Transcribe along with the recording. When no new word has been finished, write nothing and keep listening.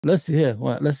Let's see here.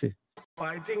 What? Let's see.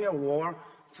 Fighting a war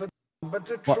for, but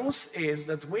the truth is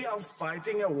that we are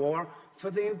fighting a war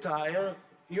for the entire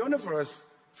universe.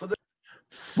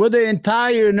 For the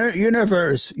entire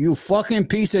universe, you fucking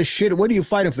piece of shit. What are you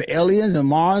fighting for? Aliens and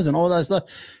Mars and all that stuff?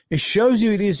 It shows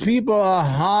you these people are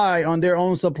high on their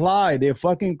own supply. They're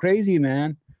fucking crazy,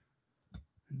 man.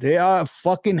 They are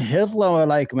fucking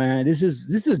Hitler-like, man. This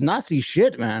is Nazi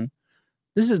shit, man.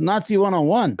 This is Nazi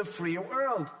 101. The free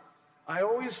world. I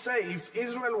always say, if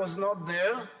Israel was not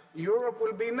there, Europe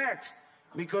will be next.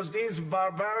 Because these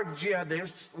barbaric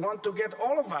jihadists want to get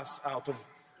all of us out of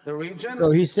the region.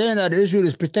 So he's saying that Israel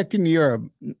is protecting Europe.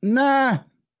 Nah,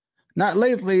 not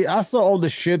lately. I saw all the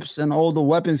ships and all the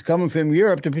weapons coming from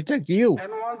Europe to protect you.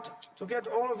 And want to get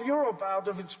all of Europe out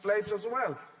of its place as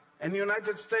well. And the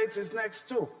United States is next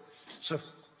too.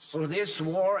 So this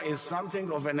war is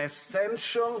something of an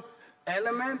essential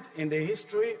element in the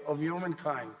history of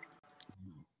humankind.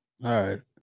 All right.